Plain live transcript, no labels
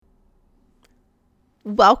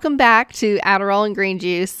Welcome back to Adderall and Green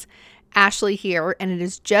Juice. Ashley here, and it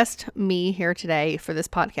is just me here today for this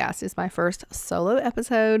podcast. It's my first solo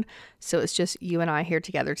episode, so it's just you and I here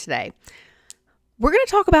together today. We're going to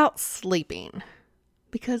talk about sleeping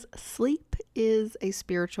because sleep is a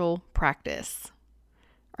spiritual practice.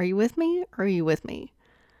 Are you with me? Are you with me?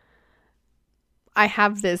 I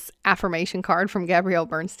have this affirmation card from Gabrielle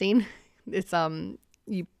Bernstein. It's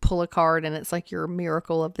you pull a card and it's like your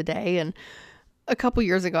miracle of the day. And a couple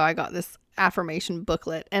years ago, I got this affirmation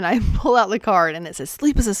booklet and I pull out the card and it says,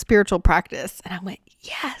 sleep is a spiritual practice. And I went,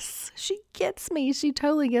 yes, she gets me. She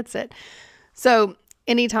totally gets it. So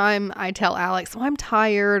anytime I tell Alex, I'm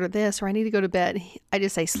tired or this, or I need to go to bed, I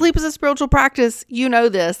just say, sleep is a spiritual practice. You know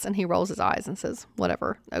this. And he rolls his eyes and says,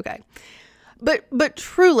 whatever. Okay. But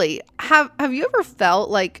truly, have you ever felt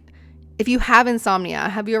like, if you have insomnia,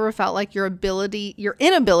 have you ever felt like your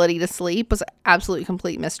inability to sleep was an absolute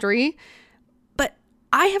complete mystery? But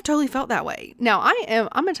I have totally felt that way. Now I'm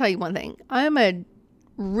going to tell you one thing. I am a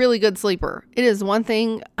really good sleeper. It is one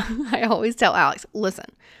thing I always tell Alex, listen,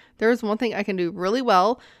 there is one thing I can do really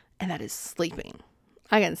well, and that is sleeping.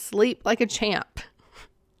 I can sleep like a champ.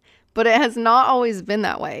 But it has not always been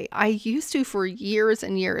that way. I used to for years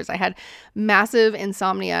and years. I had massive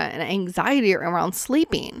insomnia and anxiety around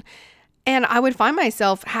sleeping. And I would find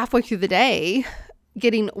myself halfway through the day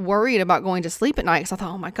getting worried about going to sleep at night because I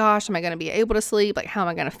thought, oh my gosh, am I going to be able to sleep? Like, how am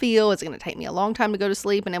I going to feel? It's going to take me a long time to go to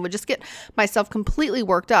sleep. And I would just get myself completely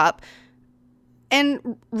worked up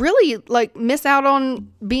and really like miss out on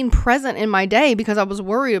being present in my day because I was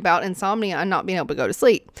worried about insomnia and not being able to go to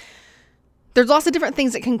sleep. There's lots of different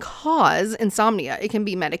things that can cause insomnia. It can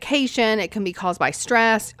be medication. It can be caused by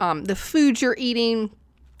stress, the foods you're eating,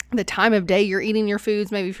 the time of day you're eating your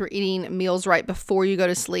foods. Maybe if you're eating meals right before you go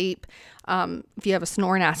to sleep. If you have a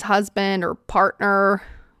snoring ass husband or partner,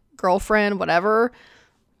 girlfriend, whatever,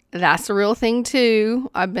 that's a real thing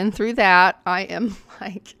too. I've been through that. I am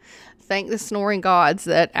like, thank the snoring gods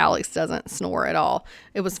that Alex doesn't snore at all.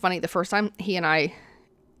 It was funny. The first time he and I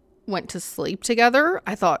went to sleep together,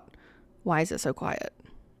 I thought, why is it so quiet?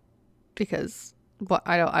 Because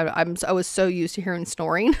I was so used to hearing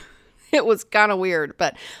snoring. It was kind of weird,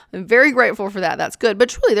 but I'm very grateful for that. That's good. But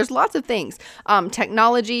truly, there's lots of things.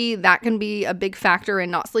 Technology, that can be a big factor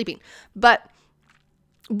in not sleeping. But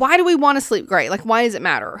why do we want to sleep great? Like, why does it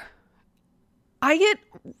matter? I get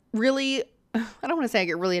really, I don't want to say I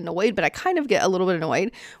get really annoyed, but I kind of get a little bit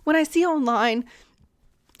annoyed when I see online.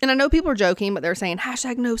 And I know people are joking, but they're saying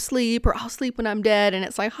 #no sleep or I'll sleep when I'm dead. And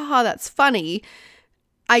it's like, haha, that's funny.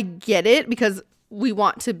 I get it because we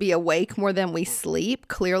want to be awake more than we sleep,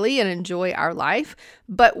 clearly, and enjoy our life.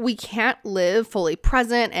 But we can't live fully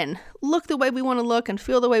present and look the way we want to look and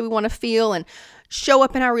feel the way we want to feel and show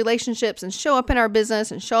up in our relationships and show up in our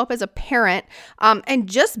business and show up as a parent and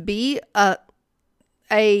just be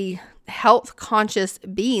a health conscious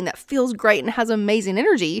being that feels great and has amazing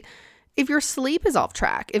energy. If your sleep is off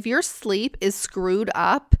track, if your sleep is screwed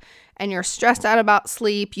up and you're stressed out about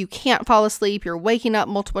sleep, you can't fall asleep, you're waking up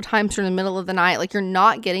multiple times during the middle of the night, like you're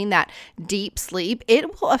not getting that deep sleep,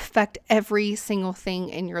 it will affect every single thing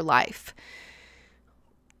in your life.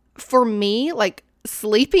 For me, like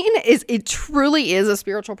sleeping it truly is a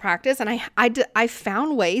spiritual practice. And I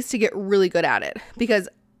found ways to get really good at it because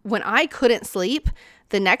when I couldn't sleep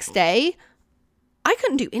the next day, I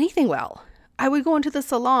couldn't do anything well. I would go into the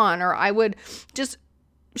salon or I would just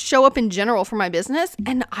show up in general for my business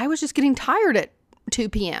and I was just getting tired at 2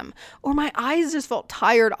 p.m. or my eyes just felt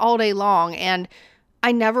tired all day long and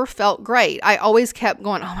I never felt great. I always kept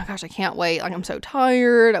going, oh my gosh, I can't wait. Like I'm so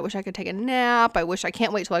tired. I wish I could take a nap. I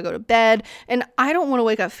can't wait till I go to bed. And I don't want to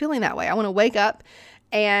wake up feeling that way. I want to wake up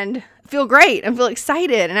and feel great and feel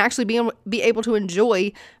excited and actually be able to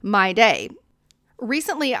enjoy my day.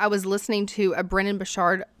 Recently, I was listening to a Brendon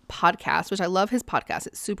Burchard podcast, which I love his podcast.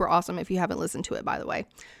 It's super awesome if you haven't listened to it, by the way.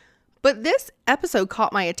 But this episode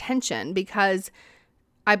caught my attention because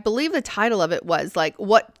I believe the title of it was like,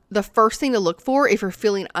 what the first thing to look for if you're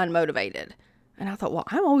feeling unmotivated. And I thought, well,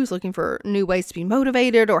 I'm always looking for new ways to be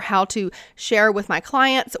motivated or how to share with my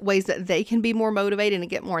clients ways that they can be more motivated and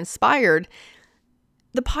get more inspired.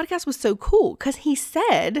 The podcast was so cool because he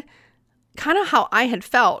said kind of how I had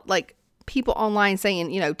felt, like people online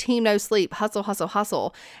saying, team no sleep, hustle, hustle,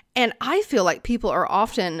 hustle. And I feel like people are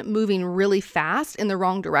often moving really fast in the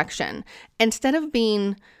wrong direction. Instead of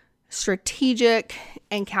being strategic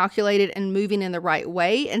and calculated and moving in the right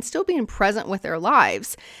way and still being present with their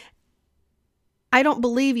lives. I don't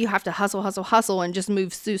believe you have to hustle, hustle, hustle and just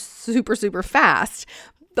move super, super fast.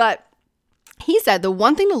 But he said the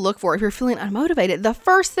one thing to look for if you're feeling unmotivated, the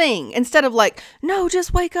first thing, instead of like, no,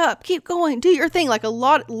 just wake up, keep going, do your thing. Like a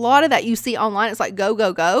lot of that you see online, it's like, go,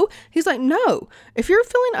 go, go. He's like, no, if you're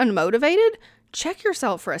feeling unmotivated, check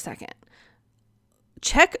yourself for a second.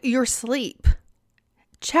 Check your sleep.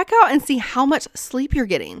 Check out and see how much sleep you're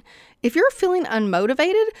getting. If you're feeling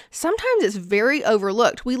unmotivated, sometimes it's very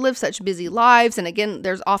overlooked. We live such busy lives. And again,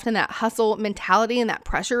 there's often that hustle mentality and that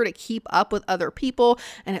pressure to keep up with other people.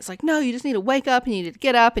 And it's like, no, you just need to wake up and you need to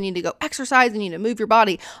get up and you need to go exercise and you need to move your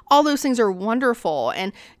body. All those things are wonderful.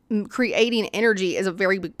 And creating energy is a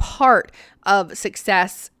very big part of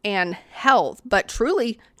success and health. But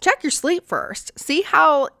truly, check your sleep first.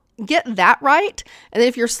 Get that right. And then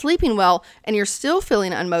if you're sleeping well and you're still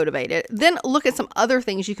feeling unmotivated, then look at some other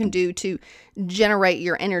things you can do to generate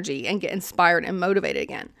your energy and get inspired and motivated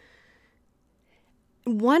again.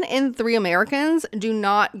 1 in 3 Americans do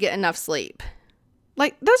not get enough sleep.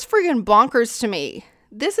 Like, that's freaking bonkers to me.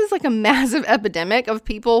 This is like a massive epidemic of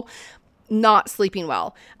people not sleeping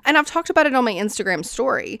well. And I've talked about it on my Instagram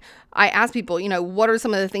story. I asked people, what are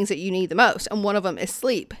some of the things that you need the most? And one of them is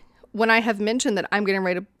sleep. When I have mentioned that I'm getting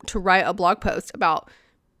ready to write a blog post about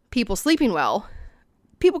people sleeping well,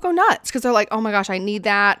 people go nuts because they're like, oh my gosh, I need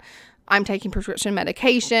that. I'm taking prescription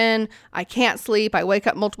medication. I can't sleep. I wake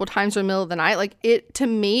up multiple times in the middle of the night. Like, it, to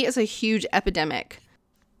me, is a huge epidemic.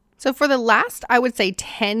 So for the last, I would say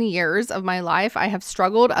 10 years of my life, I have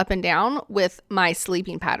struggled up and down with my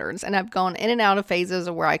sleeping patterns, and I've gone in and out of phases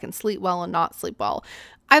of where I can sleep well and not sleep well.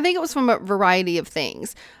 I think it was from a variety of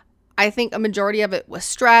things. I think a majority of it was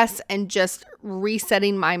stress and just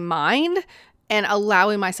resetting my mind and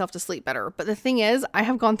allowing myself to sleep better. But the thing is, I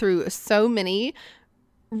have gone through so many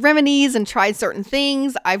remedies and tried certain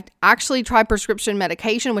things. I've actually tried prescription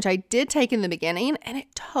medication, which I did take in the beginning, and it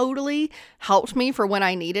totally helped me for when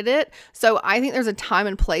I needed it. So I think there's a time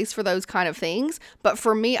and place for those kind of things. But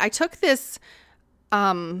for me, I took this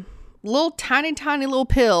little tiny little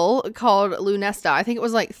pill called Lunesta. I think it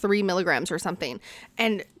was like 3 milligrams or something.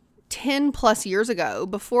 And 10 plus years ago,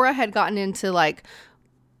 before I had gotten into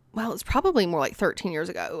it's probably more like 13 years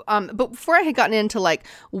ago. But before I had gotten into like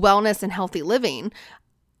wellness and healthy living,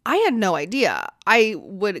 I had no idea. I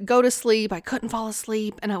would go to sleep, I couldn't fall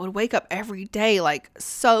asleep, and I would wake up every day like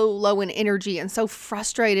so low in energy and so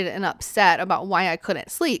frustrated and upset about why I couldn't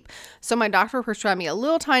sleep. So my doctor prescribed me a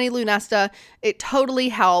little tiny Lunesta. It totally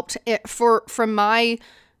helped from my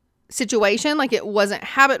situation. Like, it wasn't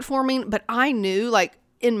habit forming, but I knew like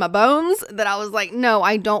in my bones that I was like, no,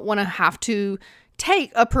 I don't want to have to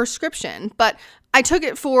take a prescription. But I took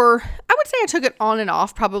it I took it on and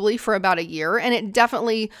off probably for about a year, and it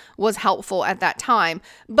definitely was helpful at that time.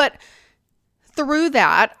 But through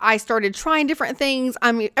that, I started trying different things.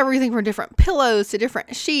 I mean, everything from different pillows to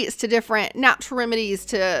different sheets to different natural remedies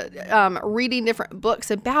to reading different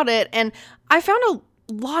books about it. And I found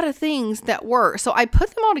a lot of things that work. So I put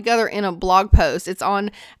them all together in a blog post. It's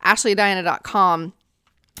on ashleydiana.com.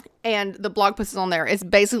 And the blog post is on there. It's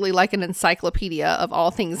basically like an encyclopedia of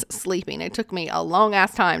all things sleeping. It took me a long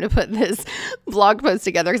ass time to put this blog post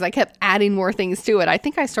together because I kept adding more things to it. I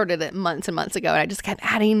think I started it months and months ago, and I just kept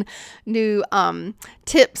adding new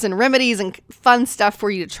tips and remedies and fun stuff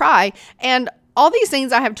for you to try. And all these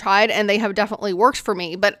things I have tried, and they have definitely worked for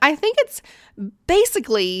me. But I think it's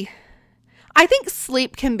I think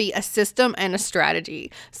sleep can be a system and a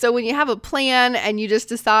strategy. So when you have a plan and you just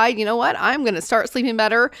decide, you know what, I'm going to start sleeping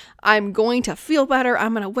better, I'm going to feel better,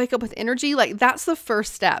 I'm going to wake up with energy, like that's the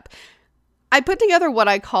first step. I put together what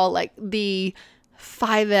I call like the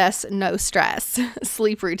 5S no stress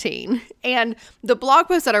sleep routine. And the blog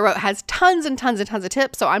post that I wrote has tons and tons and tons of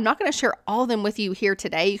tips. So I'm not going to share all of them with you here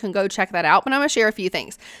today. You can go check that out, but I'm going to share a few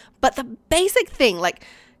things. But the basic thing, like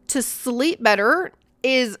to sleep better,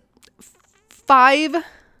 is 5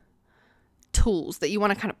 tools that you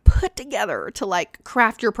want to kind of put together to like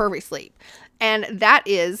craft your perfect sleep. And that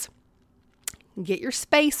is get your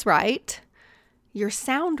space right, your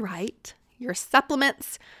sound right, your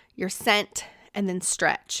supplements, your scent, and then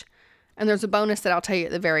stretch. And there's a bonus that I'll tell you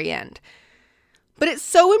at the very end. But it's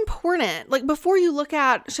so important. Like before you look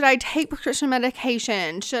at, should I take prescription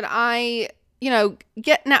medication? Should I,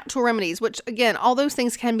 get natural remedies, which again, all those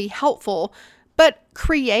things can be helpful. But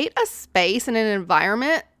create a space and an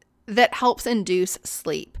environment that helps induce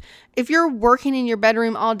sleep. If you're working in your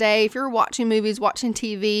bedroom all day, if you're watching movies, watching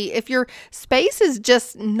TV, if your space is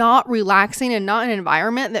just not relaxing and not an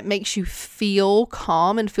environment that makes you feel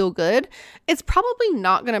calm and feel good, it's probably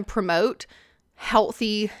not going to promote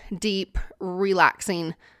healthy, deep,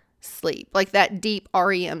 relaxing sleep. Like that deep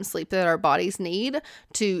REM sleep that our bodies need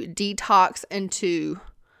to detox and to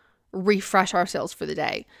refresh ourselves for the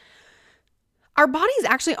day. Our bodies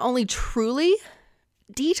actually only truly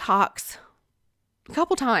detox a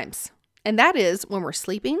couple times. And that is when we're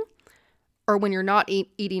sleeping or when you're not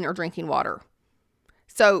eating or drinking water.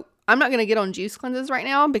 So I'm not going to get on juice cleanses right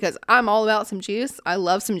now because I'm all about some juice. I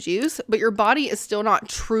love some juice, but your body is still not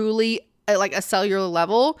truly at like a cellular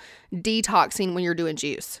level detoxing when you're doing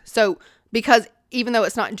juice. So because even though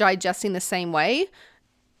it's not digesting the same way,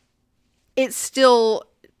 it's still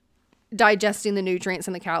digesting the nutrients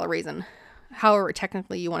and the calories and however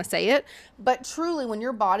technically you want to say it. But truly, when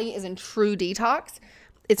your body is in true detox,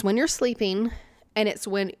 it's when you're sleeping and it's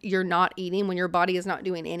when you're not eating, when your body is not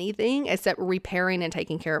doing anything except repairing and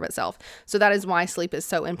taking care of itself. So that is why sleep is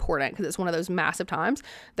so important, because it's one of those massive times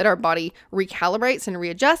that our body recalibrates and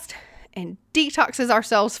readjusts and detoxes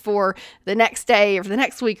ourselves for the next day or for the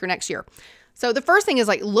next week or next year. So the first thing is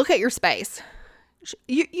like, look at your space.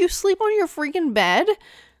 You sleep on your freaking bed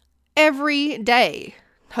every day,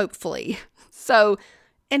 hopefully. So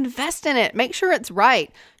invest in it. Make sure it's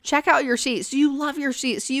right. Check out your sheets. Do you love your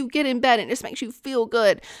sheets? Do you get in bed and it just makes you feel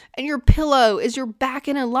good? And your pillow, is your back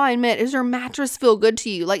in alignment? Is your mattress feel good to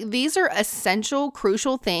you? Like, these are essential,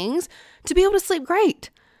 crucial things to be able to sleep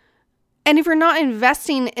great. And if you're not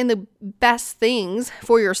investing in the best things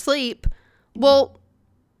for your sleep, well,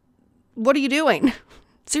 what are you doing?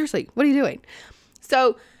 Seriously, what are you doing?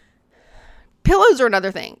 So pillows are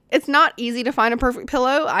another thing. It's not easy to find a perfect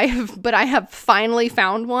pillow. But I have finally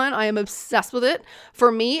found one. I am obsessed with it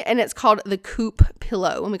for me, and it's called the Coop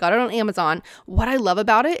pillow. And we got it on Amazon. What I love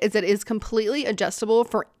about it is it is completely adjustable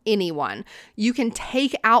for anyone. You can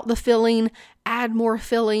take out the filling, add more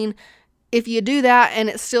filling. If you do that and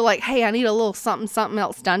it's still like, hey, I need a little something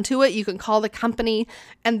else done to it, you can call the company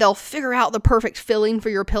and they'll figure out the perfect filling for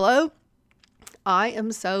your pillow. I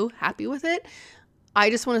am so happy with it. I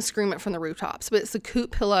just want to scream it from the rooftops, but it's the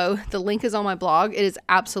Coop pillow. The link is on my blog. It is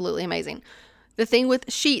absolutely amazing. The thing with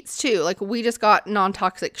sheets too, like we just got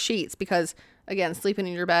non-toxic sheets because, again, sleeping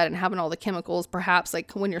in your bed and having all the chemicals, perhaps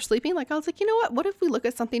like when you're sleeping, like I was like, you know what if we look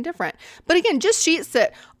at something different? But again, just sheets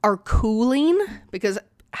that are cooling, because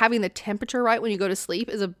having the temperature right when you go to sleep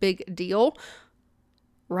is a big deal.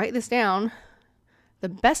 Write this down. The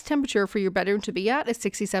best temperature for your bedroom to be at is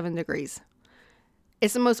 67 degrees.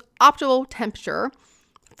 It's the most optimal temperature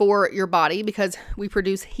for your body because we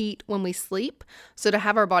produce heat when we sleep. So to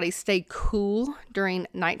have our body stay cool during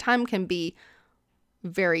nighttime can be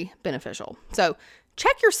very beneficial. So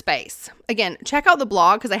check your space. Again, check out the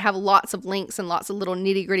blog because I have lots of links and lots of little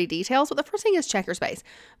nitty gritty details. But the first thing is check your space.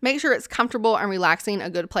 Make sure it's comfortable and relaxing, a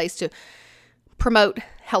good place to promote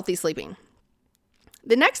healthy sleeping.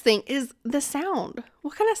 The next thing is the sound.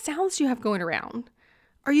 What kind of sounds do you have going around?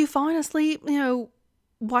 Are you falling asleep,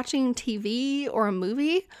 watching TV or a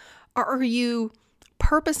movie? Or are you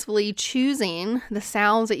purposefully choosing the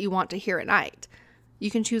sounds that you want to hear at night?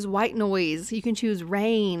 You can choose white noise. You can choose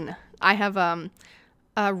rain. I have a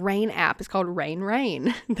rain app. It's called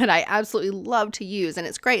Rain that I absolutely love to use. And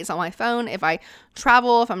it's great. It's on my phone. If I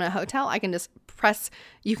travel, if I'm in a hotel, I can just press.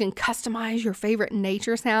 You can customize your favorite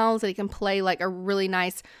nature sounds. It can play like a really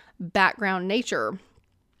nice background nature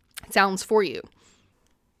sounds for you.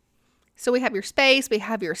 So we have your space, we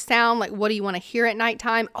have your sound, like what do you want to hear at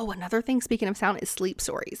nighttime? Oh, another thing, speaking of sound, is sleep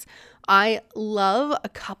stories. I love a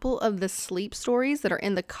couple of the sleep stories that are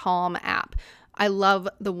in the Calm app. I love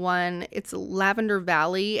the one, it's Lavender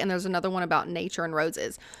Valley, and there's another one about nature and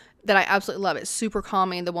roses that I absolutely love. It's super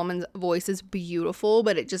calming. The woman's voice is beautiful,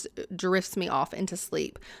 but it just drifts me off into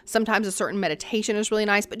sleep. Sometimes a certain meditation is really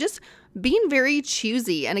nice, but just being very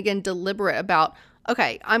choosy and, again, deliberate about,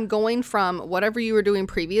 okay, I'm going from whatever you were doing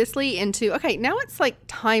previously into, okay, now it's like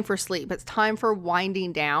time for sleep. It's time for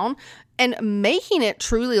winding down and making it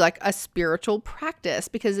truly like a spiritual practice,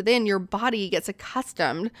 because then your body gets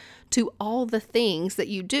accustomed to all the things that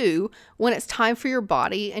you do when it's time for your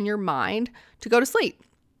body and your mind to go to sleep.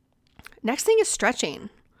 Next thing is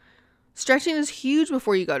stretching. Stretching is huge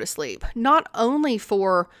before you go to sleep, not only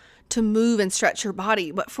to move and stretch your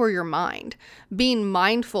body, but for your mind. Being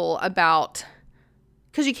mindful about,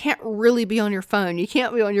 because you can't really be on your phone. You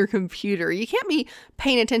can't be on your computer. You can't be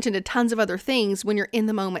paying attention to tons of other things when you're in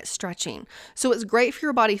the moment stretching. So it's great for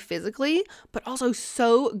your body physically, but also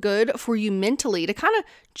so good for you mentally to kind of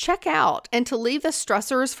check out and to leave the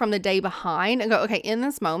stressors from the day behind and go, okay, in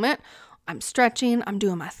this moment, I'm stretching, I'm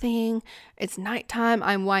doing my thing. It's nighttime,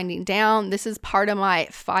 I'm winding down. This is part of my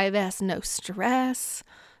 5S no stress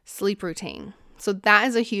sleep routine. So that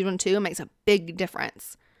is a huge one too. It makes a big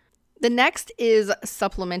difference. The next is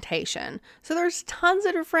supplementation. So there's tons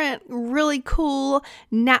of different really cool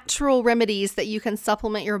natural remedies that you can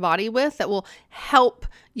supplement your body with that will help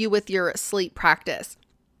you with your sleep practice.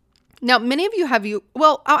 Now, many of you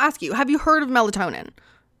I'll ask you, have you heard of melatonin?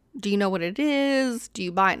 Do you know what it is? Do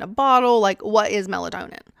you buy it in a bottle? Like, what is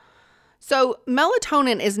melatonin? So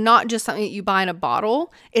melatonin is not just something that you buy in a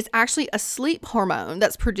bottle. It's actually a sleep hormone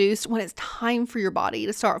that's produced when it's time for your body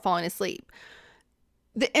to start falling asleep.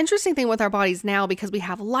 The interesting thing with our bodies now, because we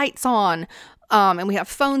have lights on and we have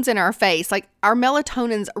phones in our face, like our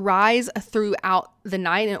melatonins rise throughout the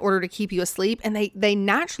night in order to keep you asleep. And they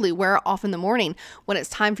naturally wear off in the morning when it's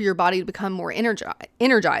time for your body to become more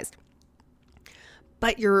energized.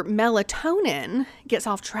 But your melatonin gets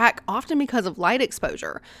off track often because of light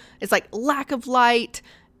exposure. It's like lack of light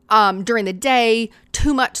during the day,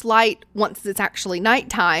 too much light once it's actually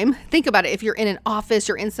nighttime. Think about it. If you're in an office,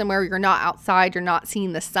 you're in somewhere, you're not outside, you're not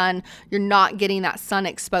seeing the sun, you're not getting that sun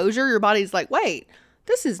exposure, your body's like, wait,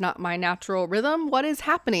 this is not my natural rhythm. What is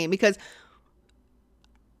happening? Because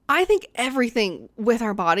I think everything with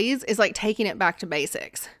our bodies is like taking it back to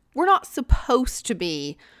basics. We're not supposed to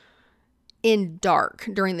be in dark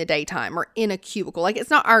during the daytime or in a cubicle. Like, it's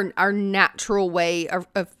not our natural way of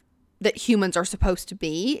that humans are supposed to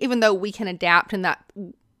be, even though we can adapt and that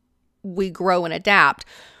we grow and adapt.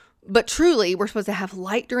 But truly, we're supposed to have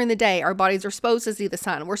light during the day. Our bodies are supposed to see the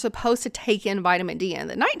sun. We're supposed to take in vitamin D in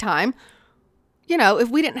the nighttime. You know, if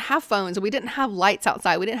we didn't have phones and we didn't have lights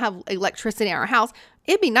outside, we didn't have electricity in our house,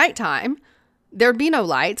 it'd be nighttime. There'd be no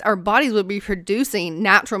lights. Our bodies would be producing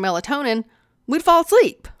natural melatonin. We'd fall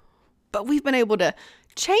asleep. But we've been able to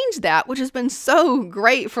change that, which has been so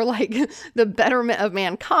great for like the betterment of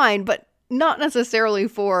mankind, but not necessarily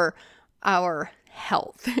for our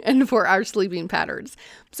health and for our sleeping patterns.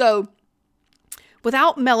 So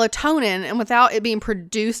without melatonin and without it being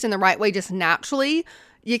produced in the right way just naturally,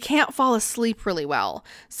 you can't fall asleep really well.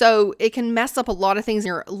 So it can mess up a lot of things in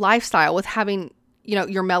your lifestyle with having,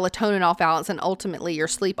 your melatonin off balance and ultimately your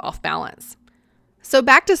sleep off balance. So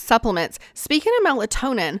back to supplements. Speaking of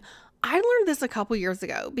melatonin, I learned this a couple years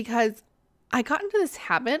ago because I got into this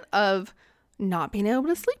habit of not being able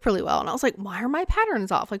to sleep really well. And I was like, why are my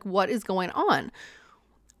patterns off? Like, what is going on?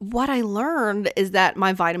 What I learned is that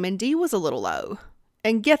my vitamin D was a little low.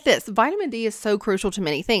 And get this, vitamin D is so crucial to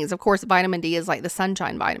many things. Of course, vitamin D is like the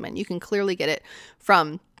sunshine vitamin. You can clearly get it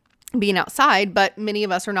from being outside, but many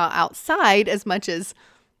of us are not outside as much as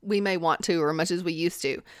we may want to or as much as we used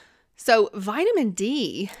to. So vitamin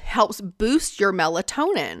D helps boost your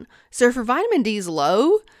melatonin. So if your vitamin D is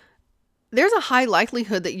low, there's a high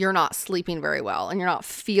likelihood that you're not sleeping very well and you're not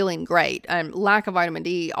feeling great. And lack of vitamin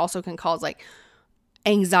D also can cause like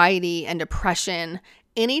anxiety and depression.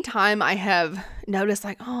 Anytime I have noticed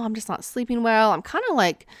like, oh, I'm just not sleeping well, I'm kind of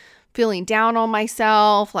like feeling down on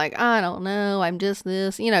myself, like, I don't know, I'm just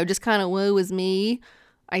this, just kind of woe is me.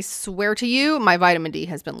 I swear to you, my vitamin D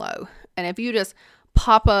has been low. And if you just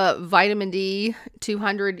pop a vitamin D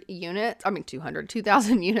 2,000 units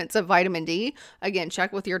of vitamin D. Again,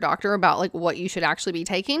 check with your doctor about like what you should actually be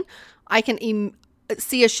taking. I can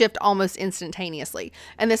see a shift almost instantaneously.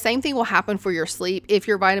 And the same thing will happen for your sleep. If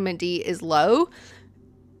your vitamin D is low,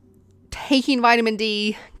 taking vitamin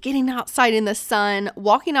D, getting outside in the sun,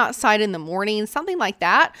 walking outside in the morning, something like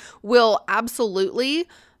that will absolutely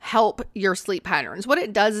help your sleep patterns. What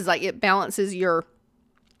it does is like it balances your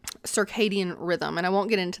circadian rhythm. And I won't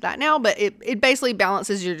get into that now, but it basically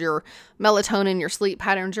balances your melatonin, your sleep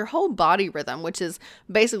patterns, your whole body rhythm, which is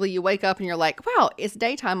basically you wake up and you're like, wow, it's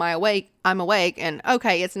daytime, I'm awake, and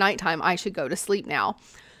okay, it's nighttime, I should go to sleep now.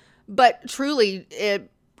 But truly,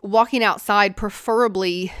 walking outside,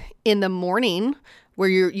 preferably in the morning, where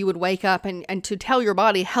you would wake up and to tell your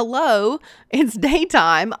body, hello, it's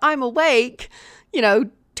daytime, I'm awake,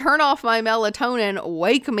 turn off my melatonin,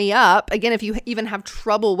 wake me up. Again, if you even have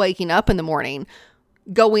trouble waking up in the morning,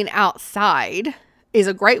 going outside is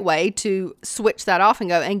a great way to switch that off and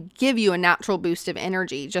go and give you a natural boost of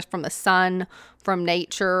energy just from the sun, from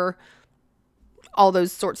nature, all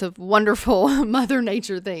those sorts of wonderful Mother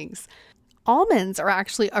Nature things. Almonds are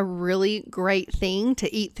actually a really great thing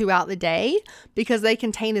to eat throughout the day because they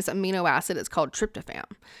contain this amino acid. It's called tryptophan.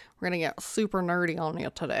 We're going to get super nerdy on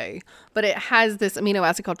it today, but it has this amino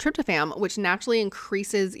acid called tryptophan, which naturally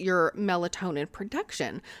increases your melatonin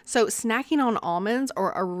production. So snacking on almonds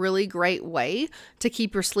are a really great way to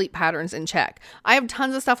keep your sleep patterns in check. I have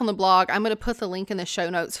tons of stuff on the blog. I'm going to put the link in the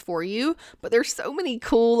show notes for you, but there's so many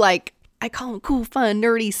cool, I call them cool, fun,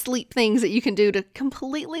 nerdy sleep things that you can do to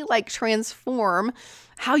completely transform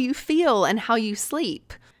how you feel and how you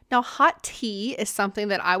sleep. Now, hot tea is something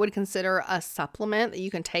that I would consider a supplement that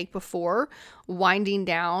you can take before winding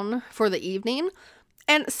down for the evening.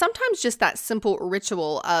 And sometimes just that simple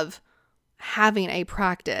ritual of having a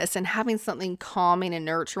practice and having something calming and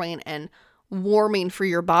nurturing and warming for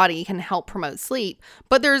your body, can help promote sleep.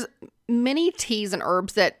 But there's many teas and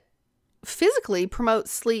herbs that physically promote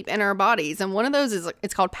sleep in our bodies. And one of those is,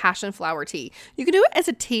 it's called passion flower tea. You can do it as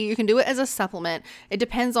a tea. You can do it as a supplement. It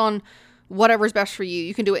depends on whatever's best for you.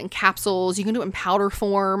 You can do it in capsules. You can do it in powder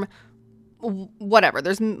form, whatever.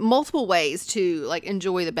 There's multiple ways to like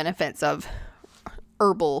enjoy the benefits of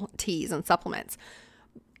herbal teas and supplements.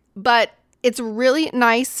 But it's really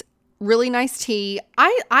nice tea.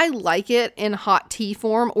 I like it in hot tea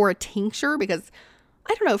form or a tincture because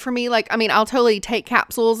I don't know, for me, like, I mean, I'll totally take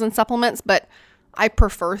capsules and supplements, but I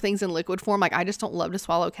prefer things in liquid form. Like, I just don't love to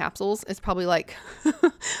swallow capsules. It's probably like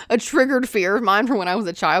a triggered fear of mine from when I was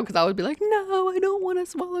a child, because I would be like, no, I don't want to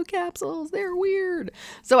swallow capsules. They're weird.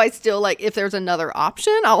 So I still, like, if there's another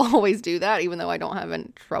option, I'll always do that, even though I don't have any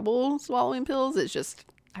trouble swallowing pills. It's just,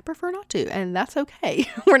 I prefer not to, and that's okay.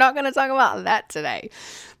 We're not going to talk about that today.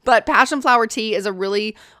 But passion flower tea is a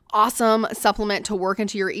really awesome supplement to work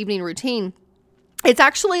into your evening routine. It's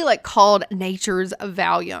actually like called nature's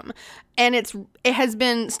Valium. And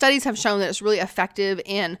studies have shown that it's really effective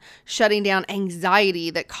in shutting down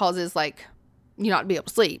anxiety that causes like you not to be able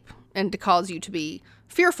to sleep and to cause you to be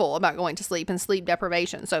fearful about going to sleep and sleep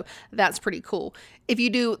deprivation. So that's pretty cool. If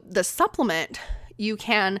you do the supplement, you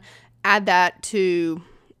can add that to,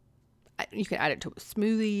 you can add it to a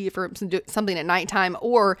smoothie for something at nighttime,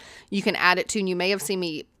 or you can add it to, and you may have seen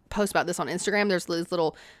me post about this on Instagram. There's these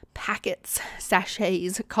little packets,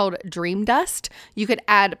 sachets called Dream Dust. You could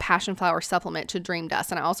add passion flower supplement to Dream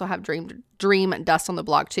Dust. And I also have Dream Dust on the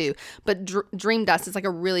blog too. But Dream Dust is like a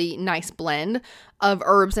really nice blend of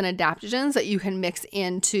herbs and adaptogens that you can mix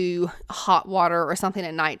into hot water or something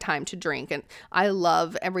at nighttime to drink. And I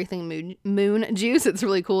love everything moon juice. It's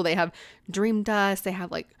really cool. They have Dream Dust. They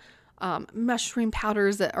have like mushroom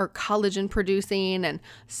powders that are collagen producing, and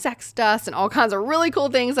sex dust, and all kinds of really cool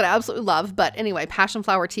things that I absolutely love. But anyway, passion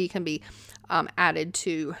flower tea can be added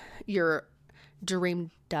to your Dream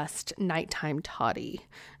Dust nighttime toddy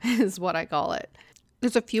is what I call it.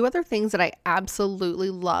 There's a few other things that I absolutely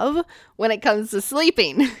love when it comes to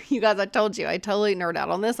sleeping. You guys, I told you, I totally nerd out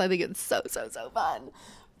on this. I think it's so fun.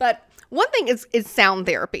 But one thing is sound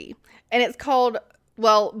therapy, and it's called,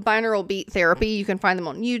 well, binaural beat therapy. You can find them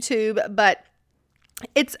on YouTube, but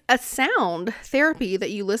it's a sound therapy that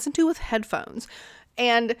you listen to with headphones.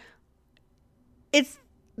 And it's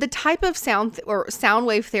the type of sound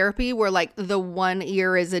wave therapy where like the one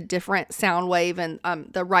ear is a different sound wave and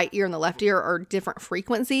the right ear and the left ear are different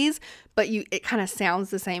frequencies, but it kind of sounds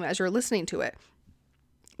the same as you're listening to it.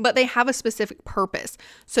 But they have a specific purpose.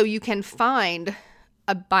 So you can find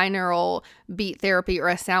a binaural beat therapy or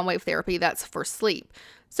a sound wave therapy that's for sleep.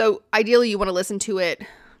 So ideally you want to listen to it,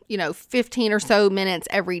 15 or so minutes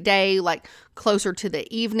every day, like closer to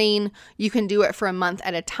the evening. You can do it for a month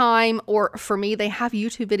at a time. Or for me, they have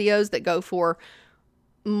YouTube videos that go for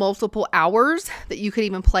multiple hours that you could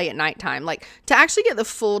even play at nighttime. Like, to actually get the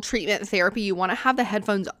full treatment therapy, you want to have the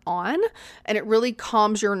headphones on, and it really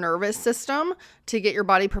calms your nervous system to get your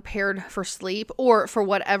body prepared for sleep or for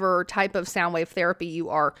whatever type of sound wave therapy you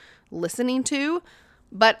are listening to.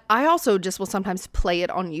 But I also just will sometimes play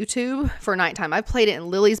it on YouTube for nighttime. I've played it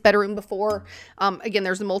in Lily's bedroom before. Again,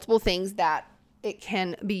 there's multiple things that it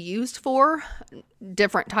can be used for,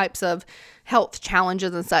 different types of health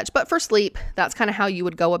challenges and such. But for sleep, that's kind of how you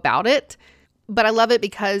would go about it. But I love it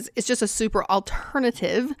because it's just a super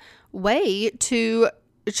alternative way to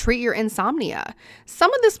treat your insomnia.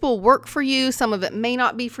 Some of this will work for you. Some of it may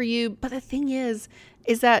not be for you. But the thing is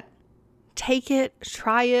that take it,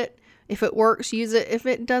 try it. If it works, use it. If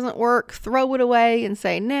it doesn't work, throw it away and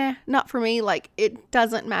say, nah, not for me. Like, it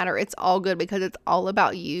doesn't matter. It's all good because it's all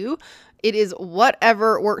about you. It is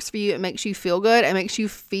whatever works for you. It makes you feel good. It makes you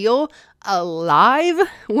feel alive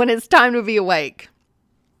when it's time to be awake.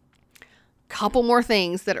 Couple more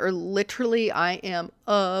things that are literally I am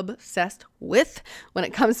obsessed with when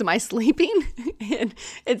it comes to my sleeping. And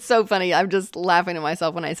it's so funny. I'm just laughing at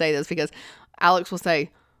myself when I say this because Alex will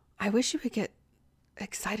say, I wish you would get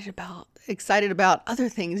excited about other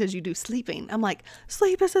things as you do sleeping. I'm like,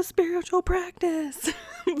 sleep is a spiritual practice.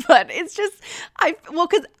 But it's just,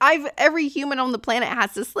 because every human on the planet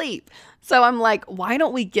has to sleep. So I'm like, why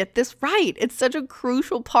don't we get this right? It's such a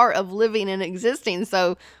crucial part of living and existing.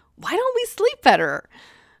 So why don't we sleep better?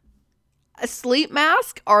 A sleep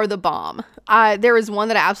mask are the bomb. There is one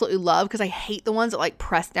that I absolutely love because I hate the ones that like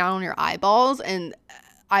press down on your eyeballs, and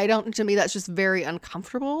to me, that's just very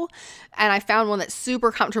uncomfortable. And I found one that's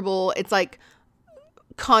super comfortable. It's like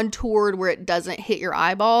contoured where it doesn't hit your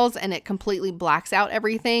eyeballs and it completely blacks out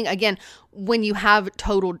everything. Again, when you have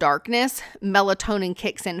total darkness, melatonin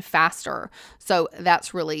kicks in faster. So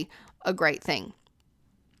that's really a great thing.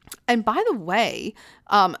 And by the way,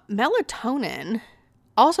 melatonin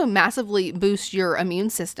also massively boosts your immune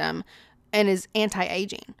system and is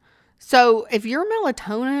anti-aging. So if your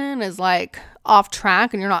melatonin is like off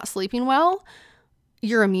track and you're not sleeping well,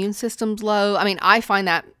 your immune system's low. I mean, I find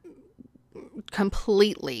that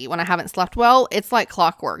completely when I haven't slept well. It's like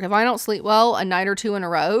clockwork. If I don't sleep well a night or two in a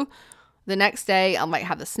row, the next day I might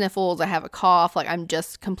have the sniffles, I have a cough, like I'm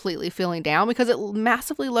just completely feeling down because it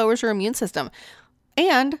massively lowers your immune system.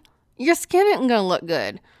 And your skin isn't going to look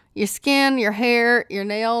good. Your skin, your hair, your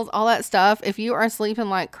nails, all that stuff, if you are sleeping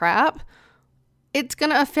like crap, it's going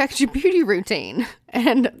to affect your beauty routine.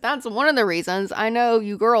 And that's one of the reasons I know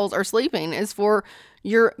you girls are sleeping is for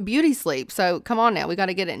your beauty sleep. So come on now, we got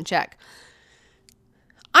to get it in check.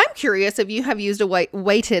 I'm curious if you have used a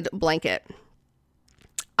weighted blanket.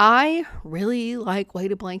 I really like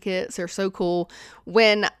weighted blankets. They're so cool.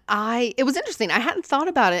 It was interesting. I hadn't thought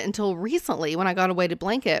about it until recently when I got a weighted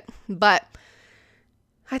blanket, but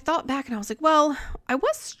I thought back and I was like, well, I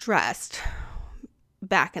was stressed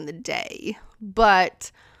back in the day,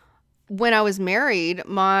 but when I was married,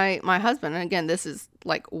 my husband, and again, this is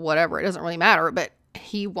like whatever, it doesn't really matter, but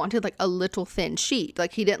he wanted like a little thin sheet.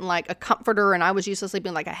 Like he didn't like a comforter, and I was used to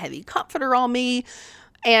sleeping like a heavy comforter on me,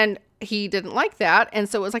 and he didn't like that. And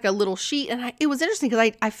so it was like a little sheet. And it was interesting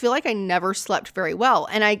because I feel like I never slept very well.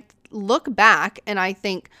 And I look back and I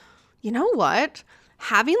think, you know what?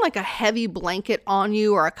 Having like a heavy blanket on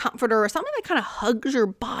you or a comforter or something that kind of hugs your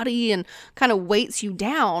body and kind of weights you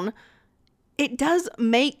down, it does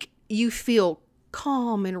make you feel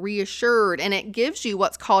calm and reassured, and it gives you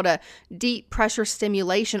what's called a deep pressure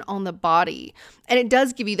stimulation on the body, and it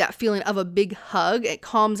does give you that feeling of a big hug. It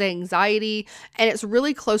calms anxiety, and it's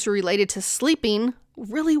really closely related to sleeping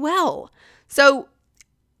really well. So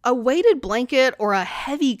a weighted blanket or a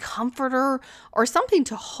heavy comforter or something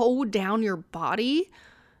to hold down your body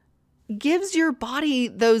gives your body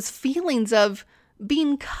those feelings of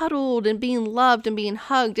being cuddled and being loved and being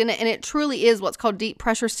hugged. And it truly is what's called deep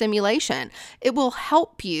pressure stimulation. It will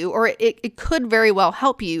help you, or it could very well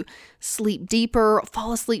help you sleep deeper,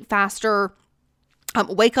 fall asleep faster,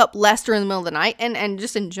 wake up less during the middle of the night, and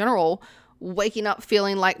just in general, waking up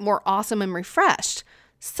feeling like more awesome and refreshed.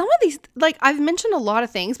 Some of these, like I've mentioned a lot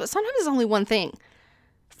of things, but sometimes it's only one thing.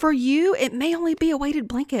 For you, it may only be a weighted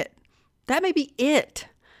blanket. That may be it.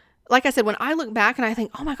 Like I said, when I look back and I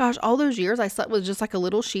think, oh my gosh, all those years I slept with just like a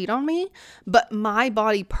little sheet on me, but my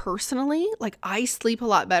body personally, like I sleep a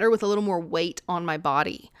lot better with a little more weight on my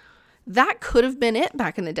body. That could have been it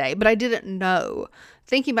back in the day, but I didn't know.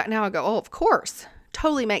 Thinking back now, I go, oh, of course.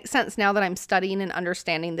 Totally makes sense now that I'm studying and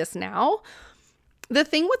understanding this now. The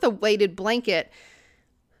thing with a weighted blanket,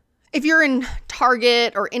 if you're in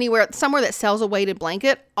Target or somewhere that sells a weighted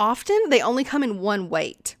blanket, often they only come in one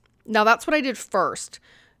weight. Now that's what I did first.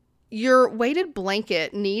 Your weighted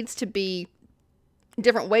blanket needs to be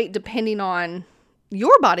different weight depending on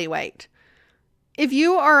your body weight. If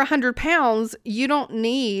you are 100 pounds, you don't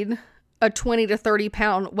need a 20 to 30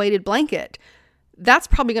 pound weighted blanket. That's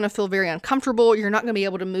probably going to feel very uncomfortable. You're not going to be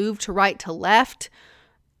able to move to right to left.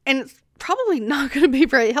 And it's probably not going to be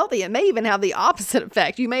very healthy. It may even have the opposite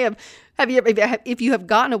effect. You may have if you have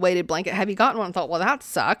gotten a weighted blanket, have you gotten one and thought, well, that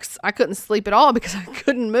sucks. I couldn't sleep at all because I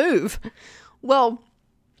couldn't move. Well,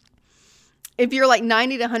 if you're like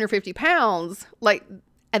 90 to 150 pounds, like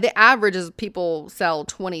the average is people sell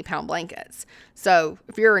 20-pound blankets. So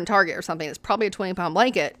if you're in Target or something, it's probably a 20-pound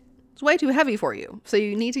blanket. It's way too heavy for you. So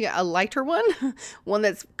you need to get a lighter one, one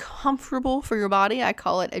that's comfortable for your body. I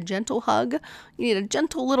call it a gentle hug. You need a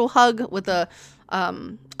gentle little hug with a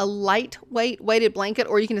lightweight weighted blanket,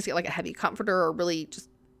 or you can just get like a heavy comforter or really just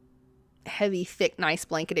heavy, thick, nice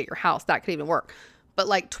blanket at your house. That could even work. But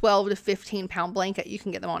like 12 to 15 pound blanket, you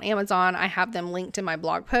can get them on Amazon. I have them linked in my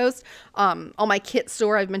blog post. On my kit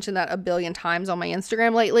store, I've mentioned that a billion times on my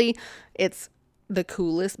Instagram lately. It's the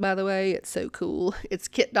coolest, by the way. It's so cool. It's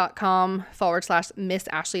kit.com/Miss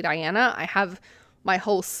Ashley Diana. I have my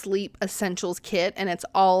whole sleep essentials kit, and it's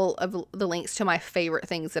all of the links to my favorite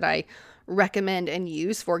things that I recommend and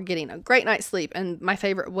use for getting a great night's sleep. And my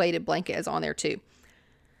favorite weighted blanket is on there too.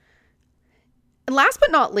 And last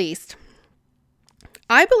but not least,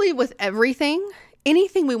 I believe with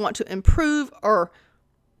anything we want to improve or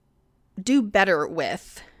do better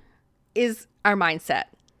with is our mindset.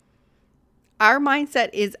 Our mindset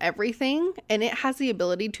is everything, and it has the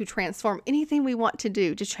ability to transform anything we want to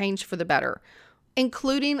do to change for the better,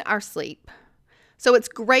 including our sleep. So it's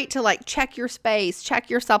great to like check your space, check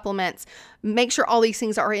your supplements, make sure all these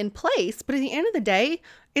things are in place. But at the end of the day,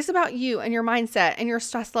 it's about you and your mindset and your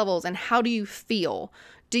stress levels and how do you feel.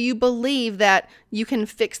 Do you believe that you can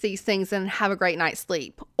fix these things and have a great night's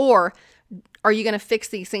sleep? Or are you going to fix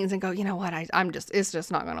these things and go, you know what, it's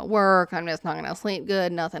just not going to work. I'm just not going to sleep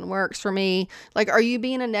good. Nothing works for me. Like, are you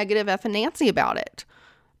being a negative effing Nancy about it?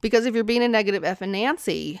 Because if you're being a negative effing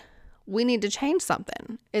Nancy, we need to change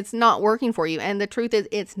something. It's not working for you. And the truth is,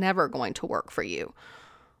 it's never going to work for you.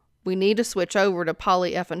 We need to switch over to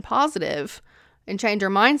poly effing positive and change our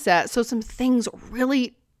mindset so some things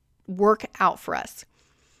really work out for us.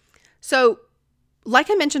 So, like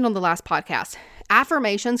I mentioned on the last podcast,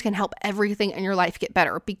 affirmations can help everything in your life get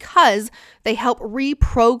better because they help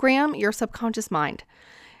reprogram your subconscious mind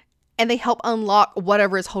and they help unlock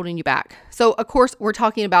whatever is holding you back. So, of course, we're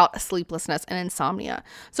talking about sleeplessness and insomnia.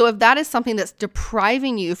 So if that is something that's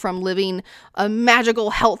depriving you from living a magical,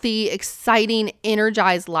 healthy, exciting,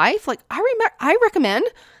 energized life, like I recommend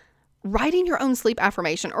writing your own sleep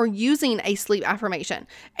affirmation or using a sleep affirmation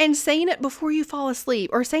and saying it before you fall asleep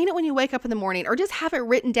or saying it when you wake up in the morning or just have it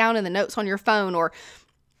written down in the notes on your phone or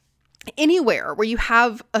anywhere where you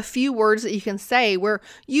have a few words that you can say where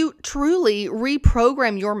you truly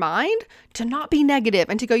reprogram your mind to not be negative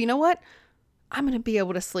and to go, you know what? I'm going to be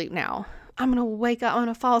able to sleep now. I'm going to wake up. I'm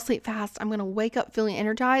going to fall asleep fast. I'm going to wake up feeling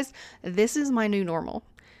energized. This is my new normal.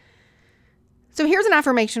 So here's an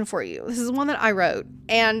affirmation for you. This is one that I wrote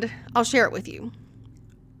and I'll share it with you.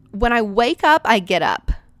 When I wake up, I get up.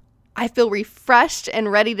 I feel refreshed and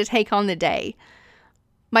ready to take on the day.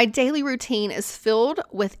 My daily routine is filled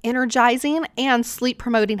with energizing and sleep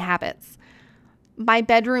promoting habits. My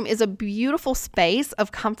bedroom is a beautiful space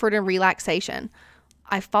of comfort and relaxation.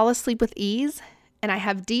 I fall asleep with ease and I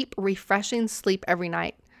have deep, refreshing sleep every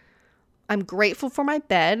night. I'm grateful for my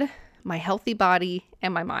bed, my healthy body,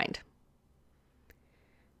 and my mind.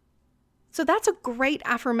 So that's a great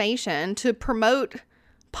affirmation to promote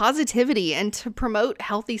positivity and to promote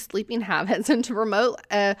healthy sleeping habits and to promote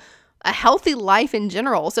a healthy life in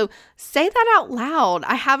general. So say that out loud.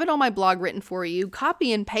 I have it on my blog written for you.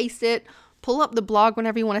 Copy and paste it. Pull up the blog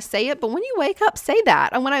whenever you want to say it. But when you wake up, say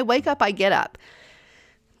that. And when I wake up, I get up.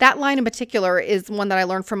 That line in particular is one that I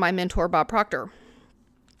learned from my mentor, Bob Proctor.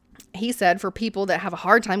 He said for people that have a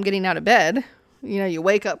hard time getting out of bed, you know, you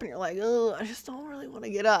wake up and you're like, oh, I just don't really want to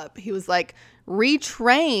get up. He was like,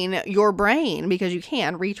 retrain your brain because you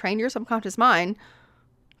can retrain your subconscious mind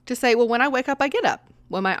to say, well, when I wake up, I get up.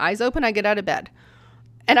 When my eyes open, I get out of bed.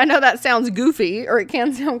 And I know that sounds goofy or it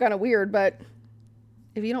can sound kind of weird, but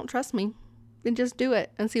if you don't trust me, then just do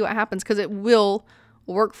it and see what happens because it will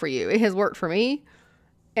work for you. It has worked for me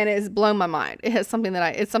and it has blown my mind. It's something that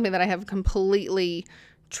I have completely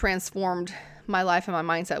transformed my life and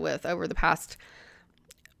my mindset with over the past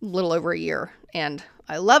little over a year. And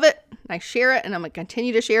I love it. I share it and I'm going to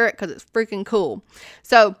continue to share it because it's freaking cool.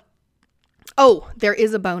 So, there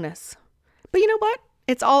is a bonus. But you know what?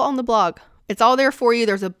 It's all on the blog. It's all there for you.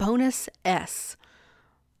 There's a bonus S.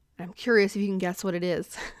 I'm curious if you can guess what it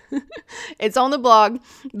is. It's on the blog.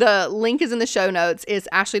 The link is in the show notes. It's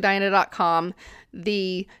ashleydiana.com.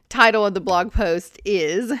 The title of the blog post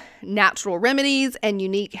is Natural Remedies and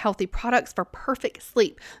Unique Healthy Products for Perfect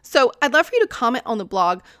Sleep. So I'd love for you to comment on the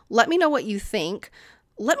blog. Let me know what you think.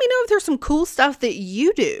 Let me know if there's some cool stuff that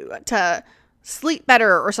you do to sleep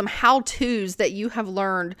better or some how-tos that you have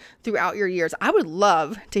learned throughout your years. I would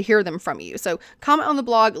love to hear them from you. So comment on the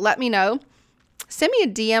blog. Let me know. Send me a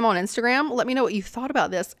DM on Instagram. Let me know what you thought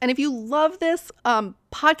about this. And if you love this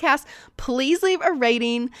podcast, please leave a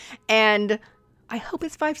rating. And I hope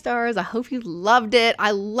it's 5 stars. I hope you loved it.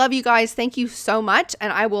 I love you guys. Thank you so much.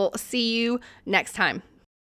 And I will see you next time.